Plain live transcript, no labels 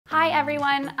Hi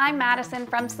everyone, I'm Madison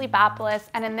from Sleepopolis,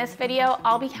 and in this video,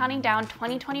 I'll be counting down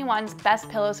 2021's best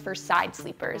pillows for side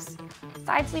sleepers.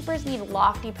 Side sleepers need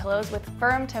lofty pillows with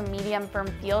firm to medium firm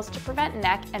feels to prevent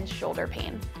neck and shoulder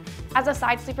pain. As a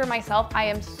side sleeper myself, I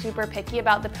am super picky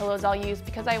about the pillows I'll use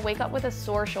because I wake up with a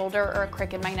sore shoulder or a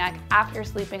crick in my neck after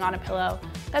sleeping on a pillow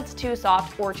that's too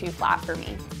soft or too flat for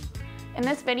me. In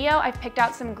this video, I've picked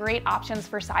out some great options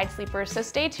for side sleepers, so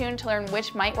stay tuned to learn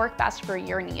which might work best for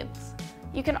your needs.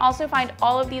 You can also find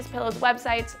all of these pillows'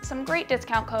 websites, some great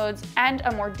discount codes, and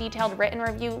a more detailed written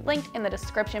review linked in the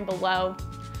description below.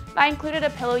 If I included a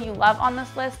pillow you love on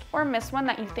this list or missed one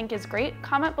that you think is great,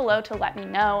 comment below to let me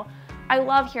know. I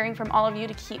love hearing from all of you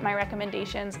to keep my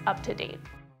recommendations up to date.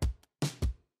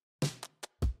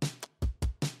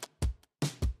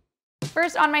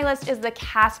 First on my list is the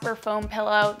Casper foam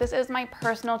pillow. This is my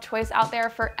personal choice out there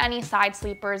for any side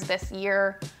sleepers this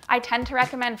year. I tend to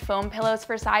recommend foam pillows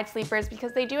for side sleepers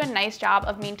because they do a nice job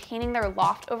of maintaining their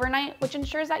loft overnight, which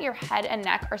ensures that your head and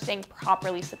neck are staying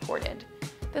properly supported.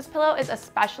 This pillow is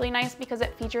especially nice because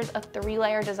it features a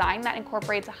 3-layer design that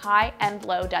incorporates high and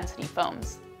low density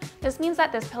foams. This means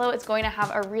that this pillow is going to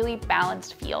have a really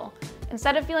balanced feel.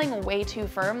 Instead of feeling way too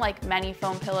firm like many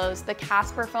foam pillows, the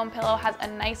Casper foam pillow has a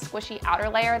nice squishy outer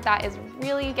layer that is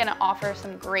really going to offer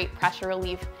some great pressure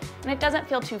relief, and it doesn't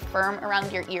feel too firm around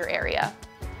your ear area.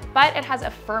 But it has a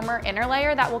firmer inner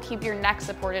layer that will keep your neck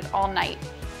supported all night.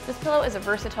 This pillow is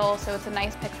versatile, so it's a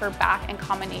nice pick for back and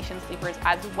combination sleepers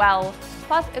as well.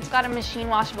 Plus, it's got a machine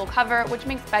washable cover, which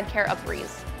makes bed care a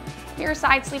breeze. If you're a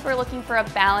side sleeper looking for a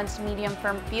balanced medium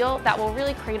firm feel that will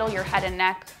really cradle your head and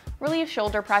neck, relieve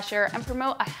shoulder pressure, and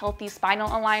promote a healthy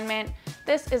spinal alignment,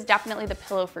 this is definitely the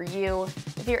pillow for you.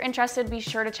 If you're interested, be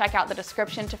sure to check out the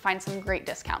description to find some great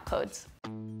discount codes.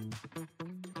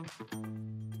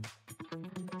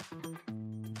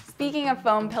 Speaking of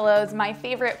foam pillows, my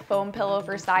favorite foam pillow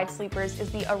for side sleepers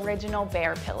is the original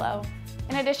Bear pillow.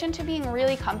 In addition to being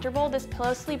really comfortable, this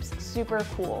pillow sleeps super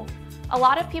cool. A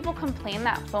lot of people complain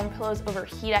that foam pillows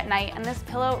overheat at night, and this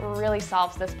pillow really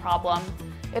solves this problem.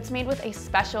 It's made with a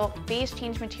special phase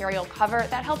change material cover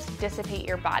that helps dissipate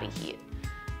your body heat.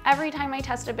 Every time I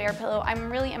test a Bear pillow,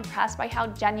 I'm really impressed by how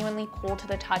genuinely cool to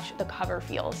the touch the cover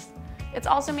feels. It's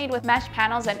also made with mesh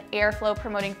panels and airflow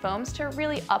promoting foams to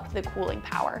really up the cooling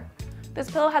power.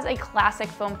 This pillow has a classic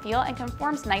foam feel and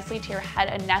conforms nicely to your head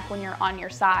and neck when you're on your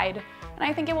side. And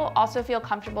I think it will also feel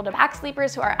comfortable to back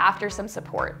sleepers who are after some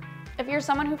support. If you're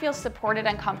someone who feels supported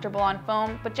and comfortable on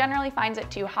foam, but generally finds it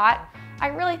too hot, I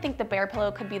really think the Bear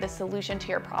pillow could be the solution to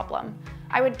your problem.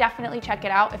 I would definitely check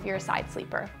it out if you're a side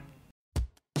sleeper.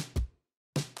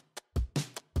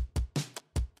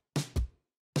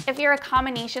 If you're a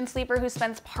combination sleeper who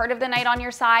spends part of the night on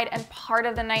your side and part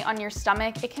of the night on your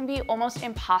stomach, it can be almost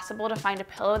impossible to find a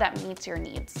pillow that meets your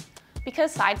needs.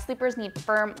 Because side sleepers need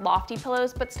firm, lofty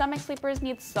pillows, but stomach sleepers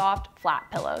need soft, flat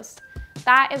pillows.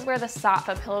 That is where the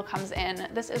Saatva pillow comes in.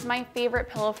 This is my favorite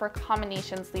pillow for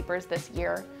combination sleepers this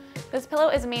year. This pillow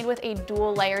is made with a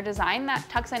dual layer design that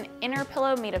tucks an inner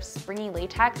pillow made of springy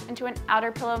latex into an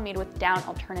outer pillow made with down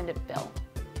alternative fill.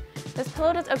 This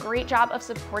pillow does a great job of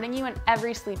supporting you in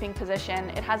every sleeping position.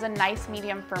 It has a nice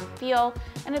medium firm feel,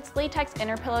 and its latex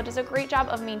inner pillow does a great job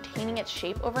of maintaining its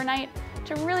shape overnight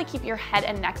to really keep your head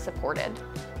and neck supported.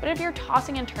 But if you're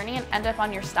tossing and turning and end up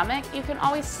on your stomach, you can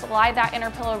always slide that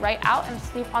inner pillow right out and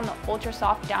sleep on the ultra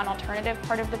soft down alternative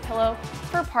part of the pillow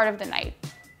for part of the night.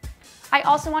 I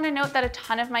also want to note that a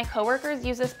ton of my coworkers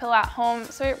use this pillow at home,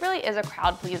 so it really is a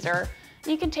crowd pleaser.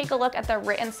 You can take a look at the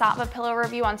written Saatva pillow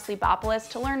review on Sleepopolis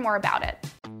to learn more about it.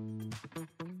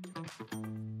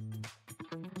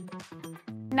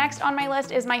 Next on my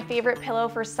list is my favorite pillow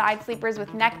for side sleepers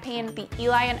with neck pain, the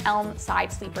Eli & Elm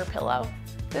Side Sleeper Pillow.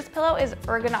 This pillow is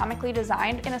ergonomically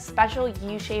designed in a special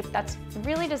U shape that's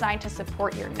really designed to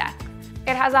support your neck.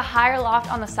 It has a higher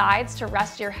loft on the sides to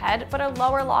rest your head, but a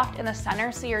lower loft in the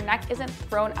center so your neck isn't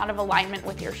thrown out of alignment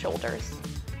with your shoulders.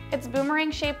 Its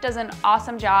boomerang shape does an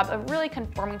awesome job of really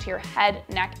conforming to your head,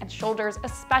 neck, and shoulders,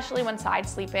 especially when side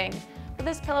sleeping. But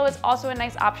this pillow is also a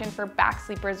nice option for back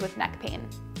sleepers with neck pain.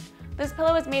 This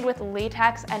pillow is made with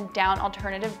latex and down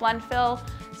alternative blend fill,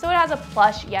 so it has a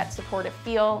plush yet supportive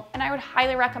feel, and I would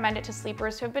highly recommend it to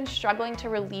sleepers who have been struggling to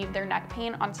relieve their neck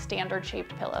pain on standard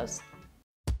shaped pillows.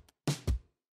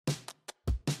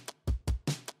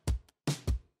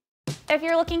 If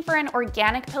you're looking for an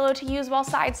organic pillow to use while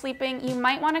side sleeping, you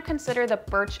might want to consider the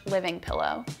Birch Living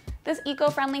pillow. This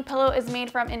eco-friendly pillow is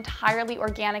made from entirely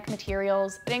organic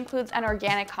materials. It includes an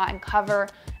organic cotton cover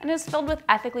and is filled with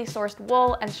ethically sourced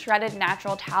wool and shredded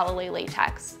natural tallow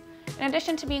latex. In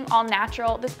addition to being all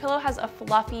natural, this pillow has a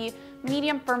fluffy,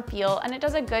 medium firm feel, and it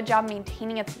does a good job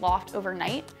maintaining its loft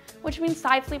overnight, which means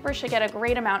side sleepers should get a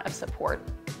great amount of support.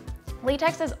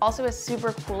 Latex is also a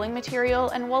super cooling material,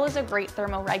 and wool is a great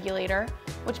thermoregulator,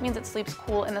 which means it sleeps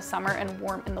cool in the summer and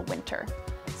warm in the winter.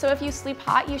 So if you sleep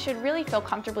hot, you should really feel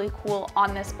comfortably cool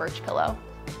on this Birch pillow.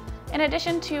 In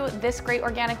addition to this great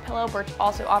organic pillow, Birch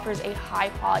also offers a high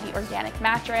quality organic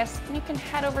mattress, and you can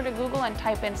head over to Google and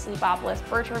type in Sleepopolis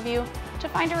Birch review to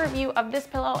find a review of this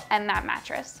pillow and that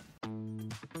mattress.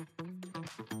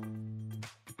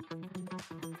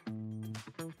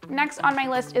 Next on my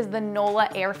list is the Nola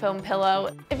Air Foam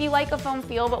pillow. If you like a foam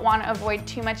feel but want to avoid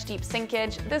too much deep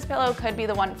sinkage, this pillow could be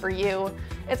the one for you.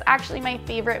 It's actually my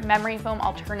favorite memory foam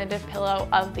alternative pillow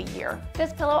of the year.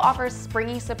 This pillow offers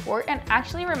springy support and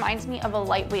actually reminds me of a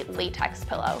lightweight latex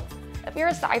pillow. If you're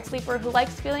a side sleeper who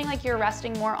likes feeling like you're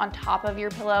resting more on top of your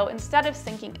pillow instead of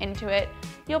sinking into it,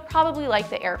 you'll probably like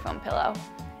the Air Foam pillow.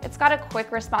 It's got a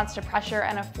quick response to pressure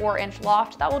and a 4-inch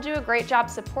loft that will do a great job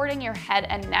supporting your head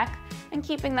and neck and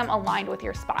keeping them aligned with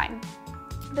your spine.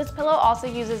 This pillow also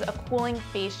uses a cooling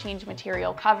phase change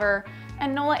material cover,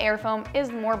 and Nola Air Foam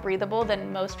is more breathable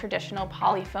than most traditional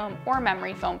polyfoam or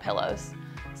memory foam pillows.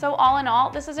 So all in all,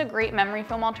 this is a great memory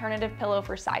foam alternative pillow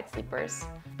for side sleepers.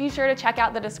 Be sure to check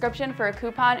out the description for a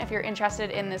coupon if you're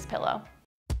interested in this pillow.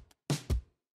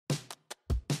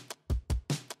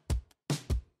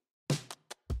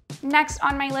 Next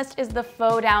on my list is the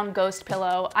Faux Down Ghost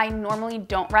pillow. I normally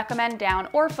don't recommend down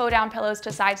or faux down pillows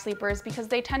to side sleepers because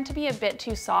they tend to be a bit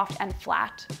too soft and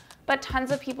flat. But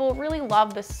tons of people really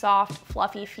love the soft,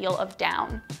 fluffy feel of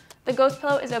down. The Ghost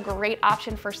pillow is a great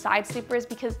option for side sleepers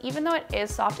because even though it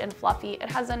is soft and fluffy,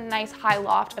 it has a nice high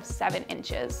loft of 7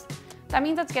 inches. That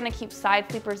means it's going to keep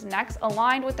side sleepers' necks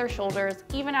aligned with their shoulders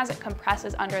even as it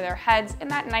compresses under their heads in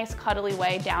that nice cuddly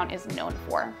way down is known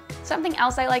for. Something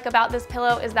else I like about this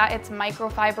pillow is that its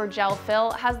microfiber gel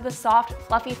fill has the soft,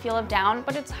 fluffy feel of down,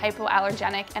 but it's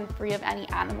hypoallergenic and free of any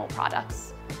animal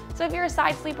products. So if you're a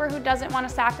side sleeper who doesn't want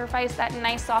to sacrifice that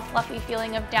nice, soft, fluffy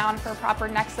feeling of down for proper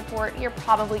neck support, you're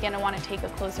probably going to want to take a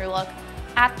closer look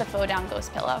at the Faux Down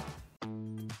Ghost pillow.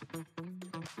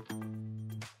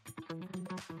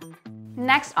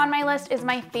 Next on my list is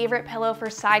my favorite pillow for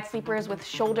side sleepers with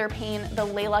shoulder pain, the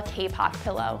Layla K-Pop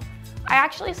pillow. I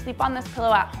actually sleep on this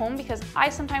pillow at home because I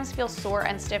sometimes feel sore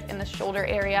and stiff in the shoulder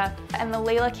area, and the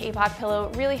Layla K-Pop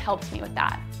pillow really helps me with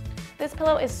that. This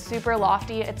pillow is super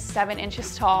lofty, it's 7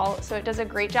 inches tall, so it does a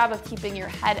great job of keeping your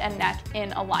head and neck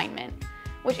in alignment,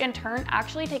 which in turn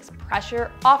actually takes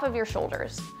pressure off of your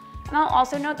shoulders. And I'll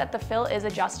also note that the fill is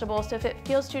adjustable, so if it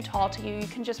feels too tall to you, you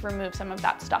can just remove some of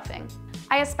that stuffing.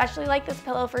 I especially like this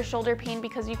pillow for shoulder pain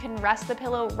because you can rest the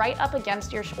pillow right up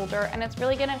against your shoulder and it's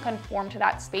really going to conform to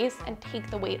that space and take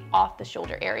the weight off the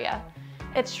shoulder area.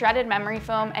 Its shredded memory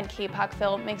foam and K-Pop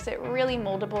fill makes it really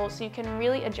moldable so you can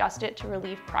really adjust it to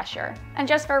relieve pressure. And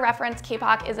just for reference,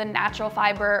 K-Pop is a natural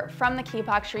fiber from the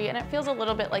K-Pop tree and it feels a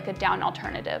little bit like a down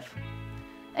alternative.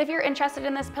 If you're interested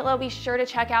in this pillow, be sure to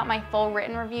check out my full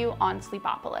written review on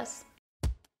Sleepopolis.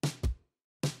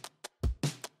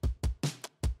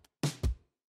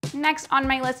 Next on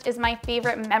my list is my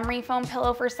favorite memory foam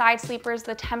pillow for side sleepers,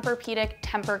 the Tempur-Pedic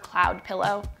Temper Cloud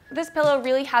pillow. This pillow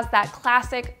really has that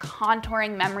classic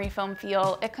contouring memory foam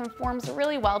feel. It conforms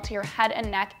really well to your head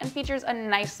and neck and features a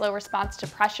nice slow response to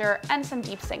pressure and some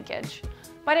deep sinkage.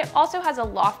 But it also has a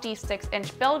lofty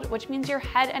 6-inch build, which means your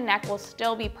head and neck will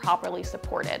still be properly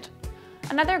supported.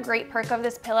 Another great perk of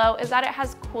this pillow is that it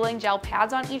has cooling gel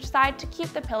pads on each side to keep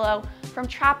the pillow from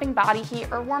trapping body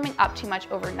heat or warming up too much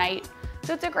overnight.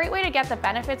 So it's a great way to get the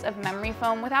benefits of memory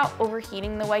foam without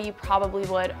overheating the way you probably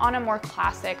would on a more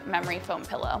classic memory foam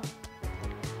pillow.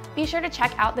 Be sure to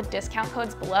check out the discount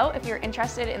codes below if you're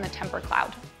interested in the Temper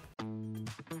Cloud.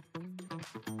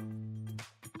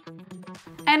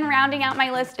 And rounding out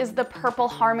my list is the Purple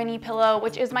Harmony pillow,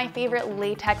 which is my favorite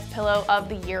latex pillow of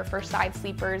the year for side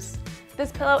sleepers.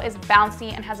 This pillow is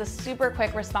bouncy and has a super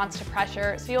quick response to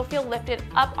pressure, so you'll feel lifted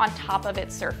up on top of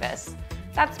its surface.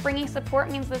 That springy support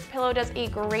means this pillow does a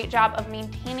great job of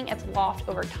maintaining its loft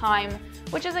over time,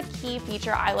 which is a key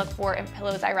feature I look for in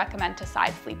pillows I recommend to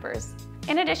side sleepers.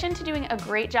 In addition to doing a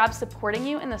great job supporting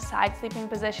you in the side sleeping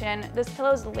position, this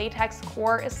pillow's latex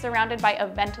core is surrounded by a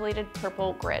ventilated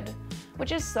purple grid,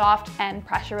 which is soft and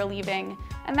pressure relieving,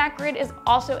 and that grid is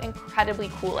also incredibly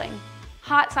cooling.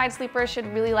 Hot side sleepers should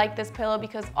really like this pillow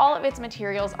because all of its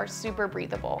materials are super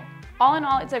breathable. All in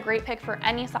all, it's a great pick for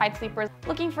any side sleepers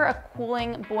looking for a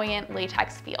cooling, buoyant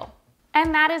latex feel.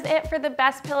 And that is it for the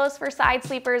best pillows for side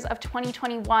sleepers of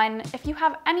 2021. If you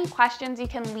have any questions, you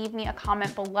can leave me a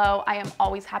comment below. I am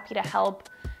always happy to help.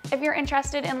 If you're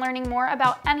interested in learning more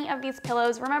about any of these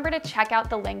pillows, remember to check out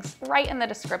the links right in the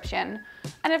description.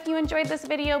 And if you enjoyed this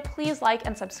video, please like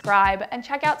and subscribe, and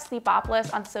check out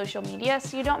Sleepopolis on social media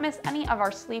so you don't miss any of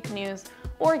our sleep news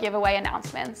or giveaway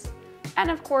announcements.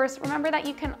 And of course, remember that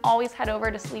you can always head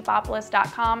over to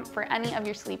sleepopolis.com for any of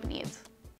your sleep needs.